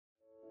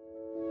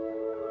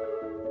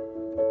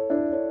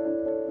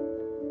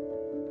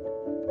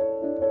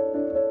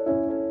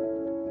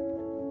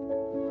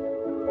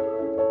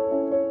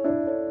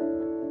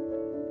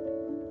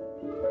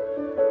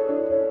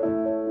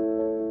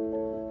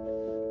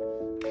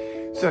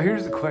So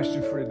here's the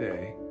question for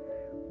today.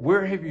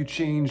 Where have you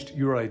changed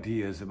your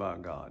ideas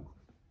about God?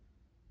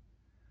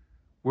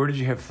 Where did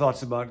you have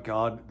thoughts about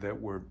God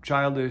that were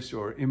childish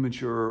or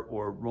immature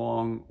or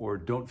wrong or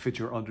don't fit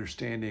your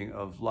understanding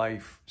of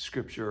life,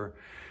 scripture?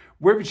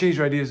 Where have you changed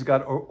your ideas of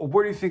God, or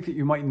where do you think that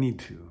you might need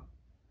to?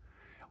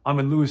 I'm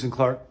in Lewis and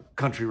Clark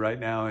country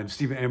right now, and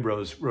Stephen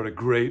Ambrose wrote a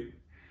great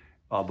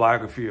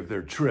biography of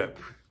their trip,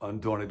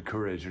 Undaunted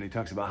Courage, and he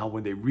talks about how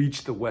when they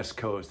reached the West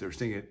Coast, they were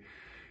staying at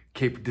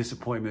Cape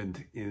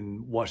Disappointment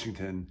in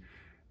Washington.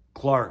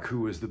 Clark,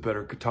 who was the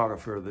better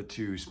cartographer of the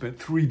two, spent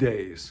 3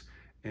 days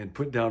and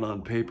put down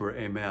on paper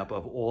a map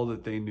of all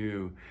that they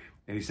knew.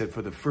 And he said,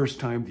 for the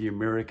first time, the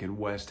American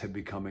West had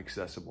become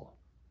accessible.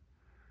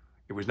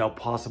 It was now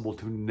possible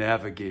to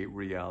navigate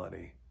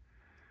reality.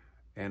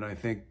 And I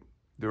think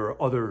there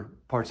are other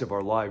parts of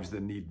our lives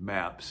that need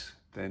maps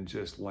than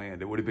just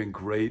land. It would have been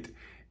great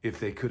if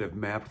they could have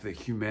mapped the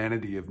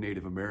humanity of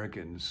Native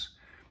Americans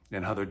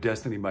and how their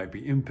destiny might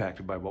be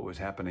impacted by what was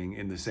happening,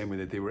 in the same way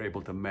that they were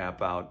able to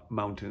map out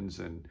mountains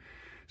and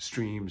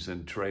streams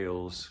and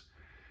trails.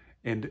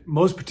 And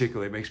most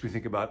particularly, it makes me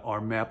think about our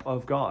map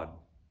of God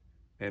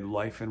and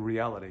life and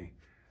reality.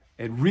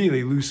 And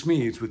really, Lou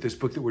Smedes, with this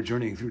book that we're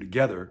journeying through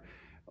together,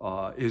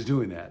 is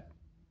doing that.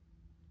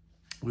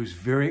 Lou's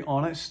very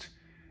honest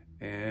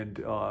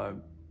and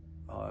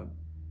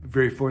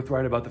very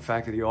forthright about the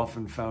fact that he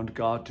often found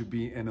God to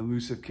be an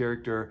elusive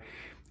character.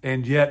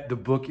 And yet the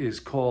book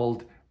is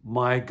called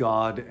My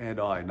God and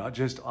I, not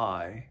just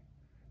I,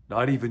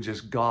 not even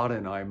just God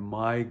and I,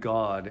 my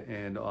God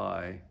and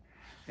I.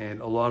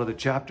 And a lot of the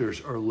chapters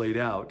are laid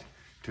out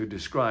to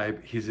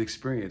describe his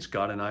experience.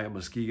 God and I at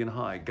Muskegon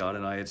High, God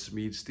and I at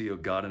Smedes Steel,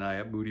 God and I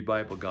at Moody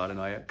Bible, God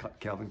and I at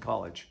Calvin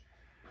College.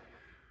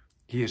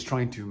 He is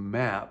trying to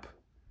map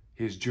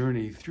his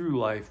journey through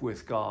life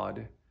with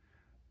God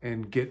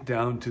and get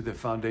down to the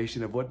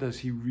foundation of what does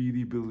he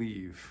really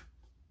believe?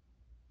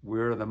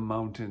 Where are the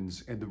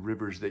mountains and the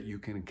rivers that you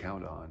can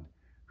count on?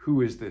 Who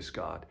is this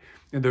God?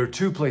 And there are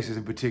two places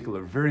in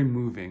particular, very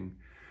moving,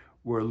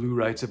 where Lou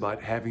writes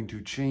about having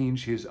to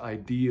change his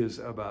ideas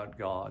about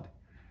God.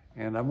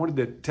 And I wanted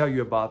to tell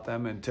you about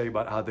them and tell you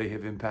about how they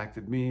have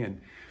impacted me, and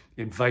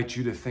invite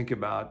you to think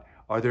about,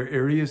 are there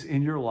areas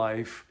in your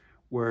life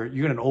where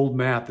you got an old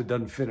map that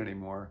doesn't fit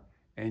anymore,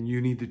 and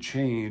you need to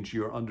change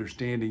your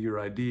understanding, your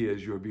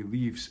ideas, your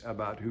beliefs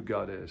about who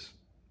God is?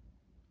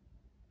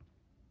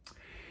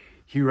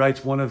 He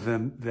writes one of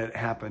them that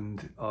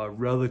happened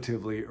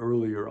relatively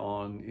earlier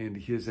on in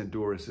his and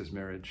Doris's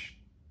marriage.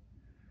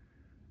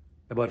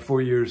 About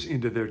 4 years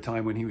into their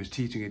time when he was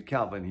teaching at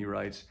Calvin, he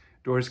writes,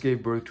 Doris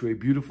gave birth to a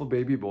beautiful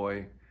baby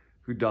boy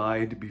who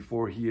died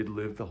before he had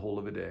lived the whole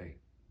of a day.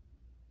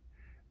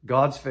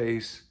 God's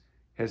face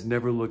has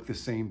never looked the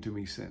same to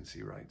me since,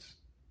 he writes.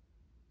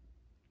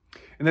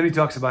 And then he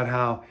talks about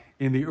how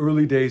in the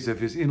early days of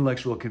his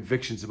intellectual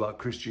convictions about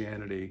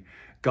Christianity,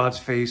 God's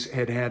face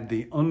had had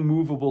the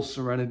unmovable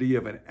serenity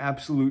of an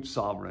absolute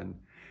sovereign,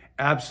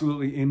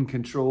 absolutely in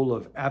control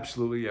of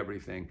absolutely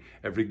everything.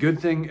 Every good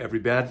thing, every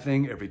bad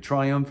thing, every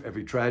triumph,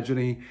 every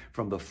tragedy,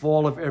 from the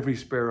fall of every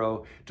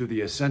sparrow to the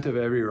ascent of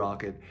every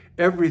rocket,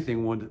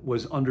 everything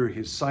was under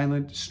his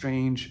silent,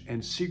 strange,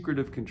 and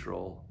secretive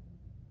control.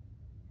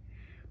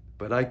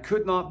 But I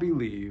could not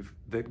believe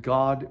that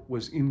God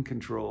was in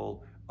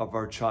control of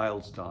our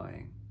child's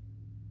dying.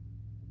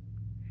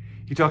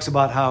 He talks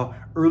about how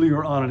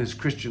earlier on in his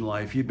Christian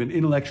life, he'd been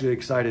intellectually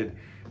excited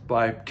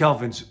by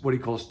Calvin's, what he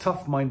calls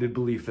tough-minded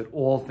belief that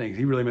all things,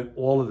 he really meant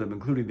all of them,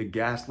 including the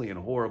ghastly and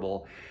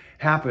horrible,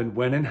 happened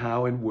when and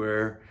how and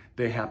where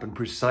they happened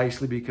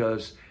precisely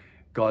because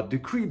God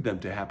decreed them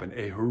to happen.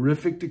 A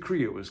horrific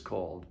decree, it was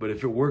called. But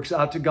if it works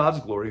out to God's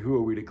glory, who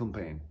are we to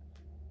complain?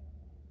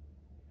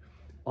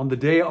 On the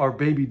day our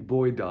baby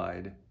boy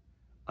died,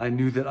 I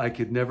knew that I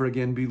could never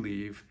again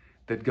believe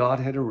that God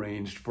had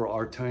arranged for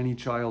our tiny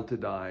child to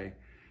die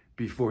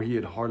before he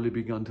had hardly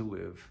begun to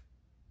live,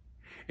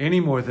 any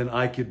more than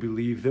I could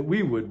believe that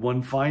we would,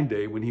 one fine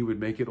day when he would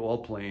make it all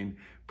plain,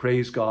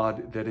 praise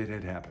God that it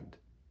had happened.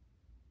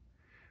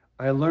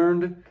 I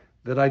learned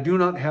that I do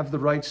not have the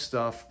right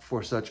stuff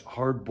for such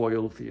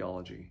hard-boiled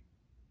theology.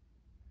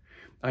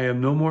 I am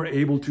no more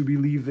able to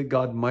believe that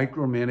God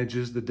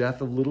micromanages the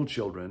death of little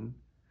children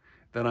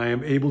than I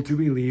am able to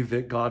believe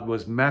that God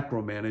was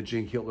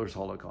macromanaging Hitler's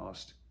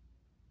Holocaust.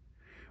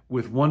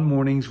 With one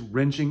morning's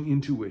wrenching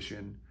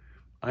intuition,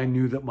 I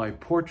knew that my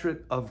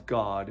portrait of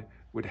God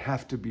would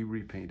have to be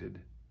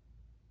repainted.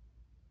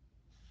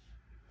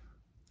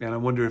 And I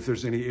wonder if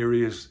there's any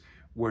areas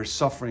where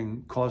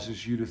suffering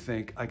causes you to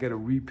think, I got to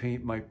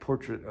repaint my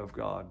portrait of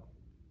God.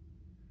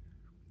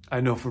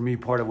 I know for me,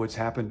 part of what's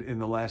happened in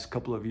the last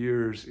couple of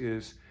years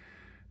is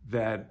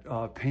that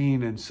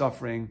pain and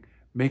suffering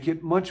make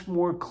it much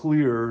more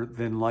clear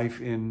than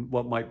life in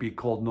what might be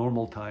called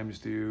normal times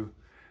do,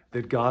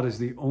 that God is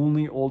the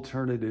only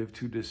alternative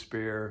to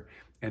despair,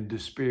 and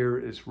despair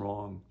is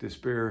wrong.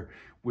 Despair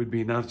would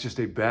be not just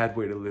a bad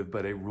way to live,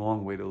 but a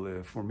wrong way to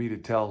live. For me to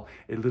tell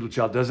a little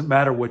child, doesn't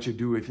matter what you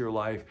do with your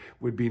life,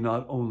 would be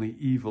not only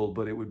evil,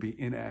 but it would be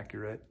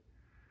inaccurate.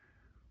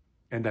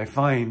 And I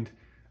find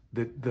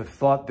that the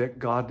thought that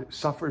God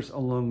suffers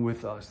along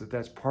with us,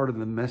 that's part of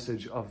the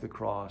message of the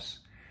cross,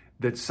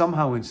 that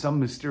somehow in some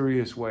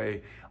mysterious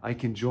way, I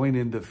can join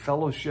in the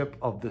fellowship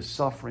of the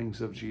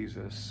sufferings of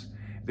Jesus.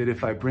 That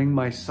if I bring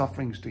my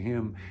sufferings to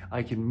him,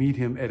 I can meet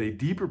him at a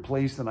deeper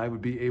place than I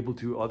would be able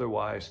to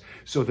otherwise.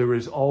 So there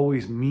is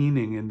always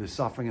meaning in the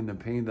suffering and the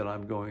pain that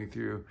I'm going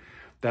through.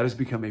 That has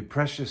become a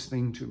precious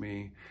thing to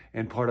me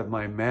and part of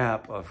my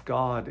map of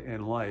God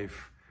and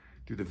life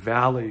through the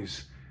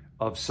valleys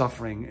of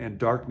suffering and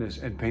darkness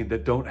and pain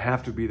that don't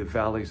have to be the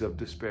valleys of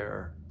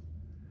despair.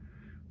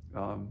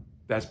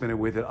 That's been a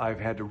way that I've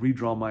had to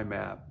redraw my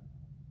map.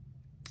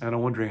 And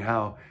I'm wondering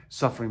how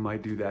suffering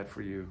might do that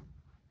for you.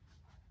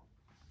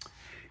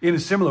 In a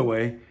similar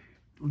way,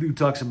 Lou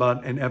talks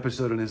about an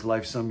episode in his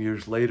life some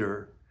years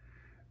later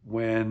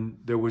when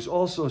there was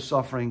also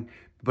suffering,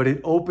 but it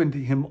opened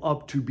him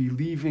up to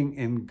believing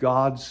in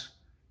God's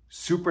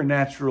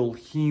supernatural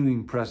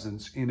healing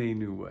presence in a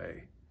new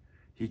way.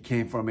 He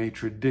came from a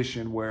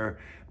tradition where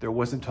there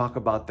wasn't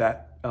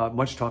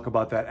much talk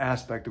about that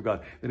aspect of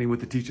God. Then he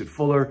went to teach at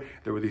Fuller.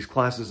 There were these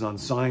classes on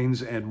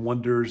signs and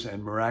wonders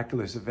and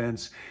miraculous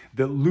events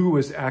that Lou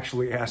was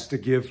actually asked to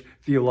give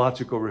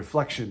theological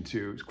reflection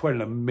to. It's quite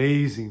an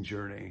amazing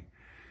journey.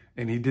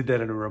 And he did that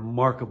in a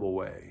remarkable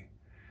way.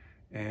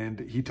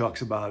 And he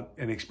talks about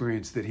an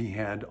experience that he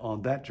had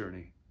on that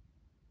journey.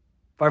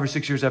 5 or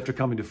 6 years after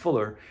coming to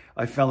Fuller,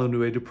 I fell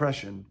into a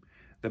depression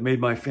that made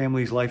my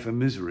family's life a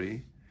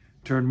misery,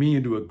 turned me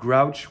into a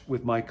grouch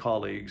with my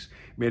colleagues,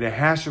 made a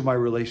hash of my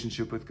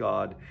relationship with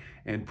God,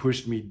 and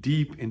pushed me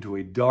deep into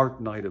a dark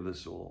night of the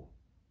soul.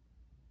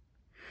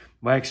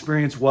 My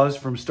experience was,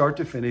 from start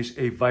to finish,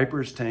 a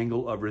viper's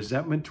tangle of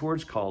resentment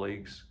towards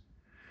colleagues,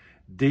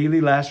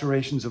 daily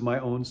lacerations of my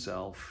own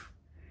self,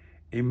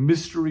 a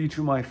mystery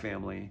to my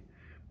family,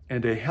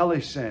 and a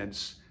hellish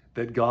sense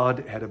that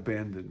God had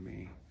abandoned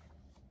me.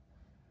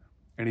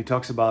 And he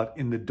talks about,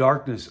 in the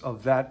darkness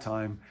of that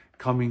time,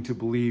 coming to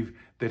believe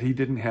that he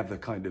didn't have the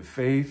kind of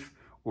faith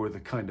or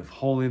the kind of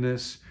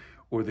holiness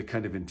or the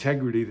kind of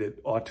integrity that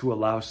ought to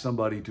allow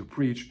somebody to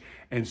preach.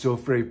 And so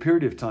for a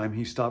period of time,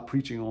 he stopped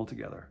preaching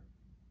altogether.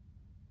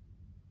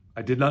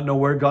 I did not know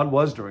where God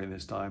was during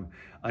this time.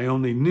 I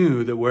only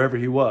knew that wherever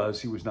he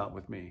was not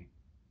with me.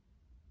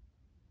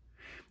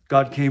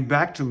 God came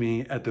back to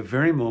me at the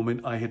very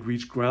moment I had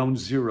reached ground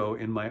zero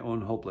in my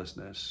own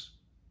hopelessness.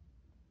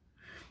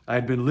 I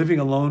had been living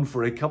alone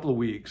for a couple of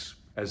weeks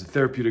as a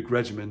therapeutic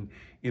regimen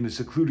in a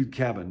secluded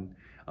cabin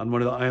on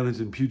one of the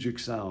islands in Puget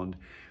Sound,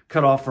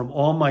 cut off from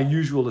all my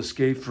usual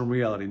escape from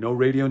reality. No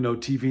radio, no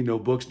TV, no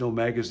books, no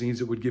magazines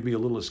that would give me a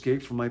little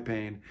escape from my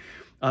pain.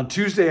 On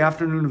Tuesday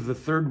afternoon of the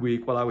third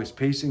week, while I was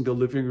pacing the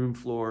living room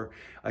floor,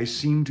 I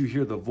seemed to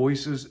hear the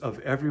voices of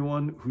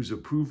everyone whose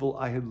approval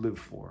I had lived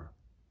for.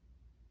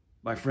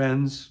 My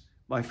friends,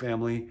 my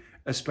family,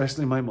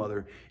 especially my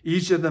mother,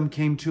 each of them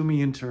came to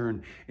me in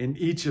turn, and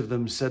each of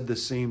them said the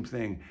same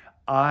thing: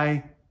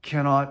 I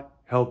cannot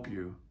help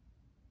you.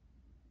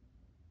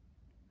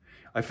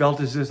 I felt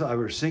as if I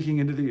were sinking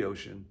into the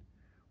ocean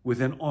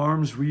within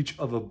arm's reach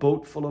of a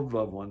boat full of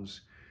loved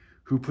ones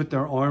who put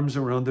their arms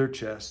around their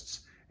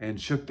chests and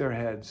shook their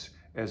heads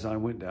as I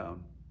went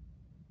down.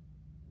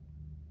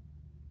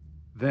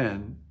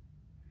 Then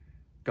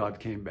God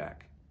came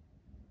back.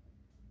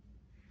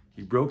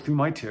 He broke through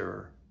my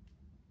terror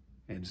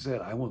and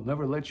said, I will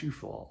never let you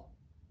fall.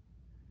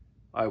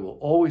 I will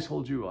always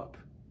hold you up.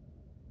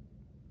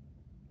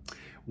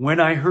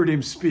 When I heard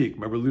him speak,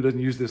 remember, Lou doesn't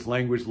use this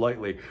language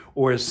lightly,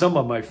 or as some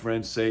of my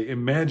friends say,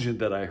 imagine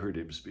that I heard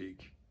him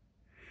speak.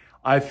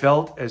 I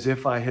felt as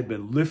if I had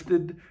been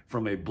lifted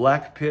from a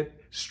black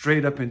pit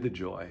straight up into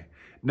joy.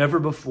 Never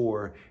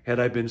before had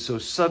I been so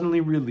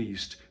suddenly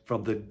released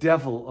from the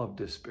devil of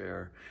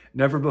despair.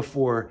 Never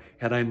before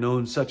had I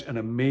known such an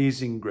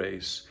amazing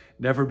grace.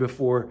 Never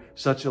before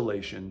such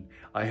elation.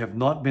 I have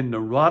not been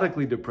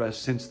neurotically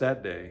depressed since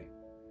that day.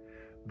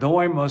 Though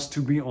I must,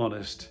 to be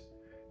honest,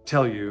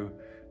 tell you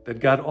that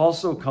God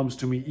also comes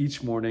to me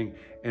each morning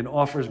and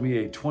offers me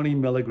a 20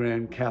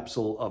 milligram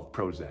capsule of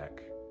Prozac.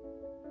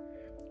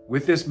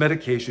 With this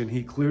medication,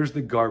 he clears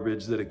the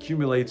garbage that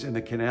accumulates in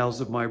the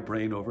canals of my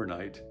brain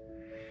overnight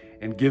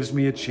and gives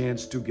me a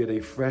chance to get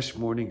a fresh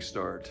morning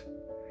start.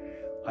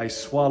 I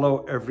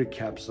swallow every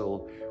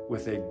capsule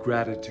with a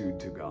gratitude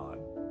to God.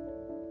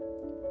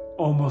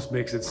 Almost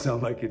makes it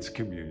sound like it's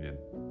communion.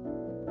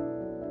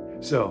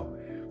 So,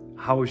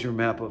 how is your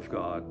map of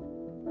God?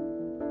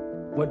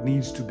 What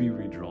needs to be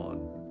redrawn?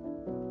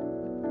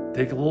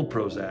 Take a little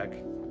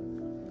Prozac,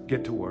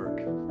 get to work.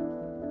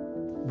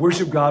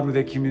 Worship God with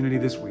a community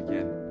this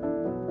weekend.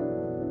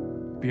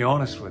 Be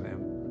honest with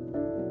him,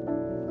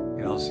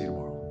 and I'll see you tomorrow.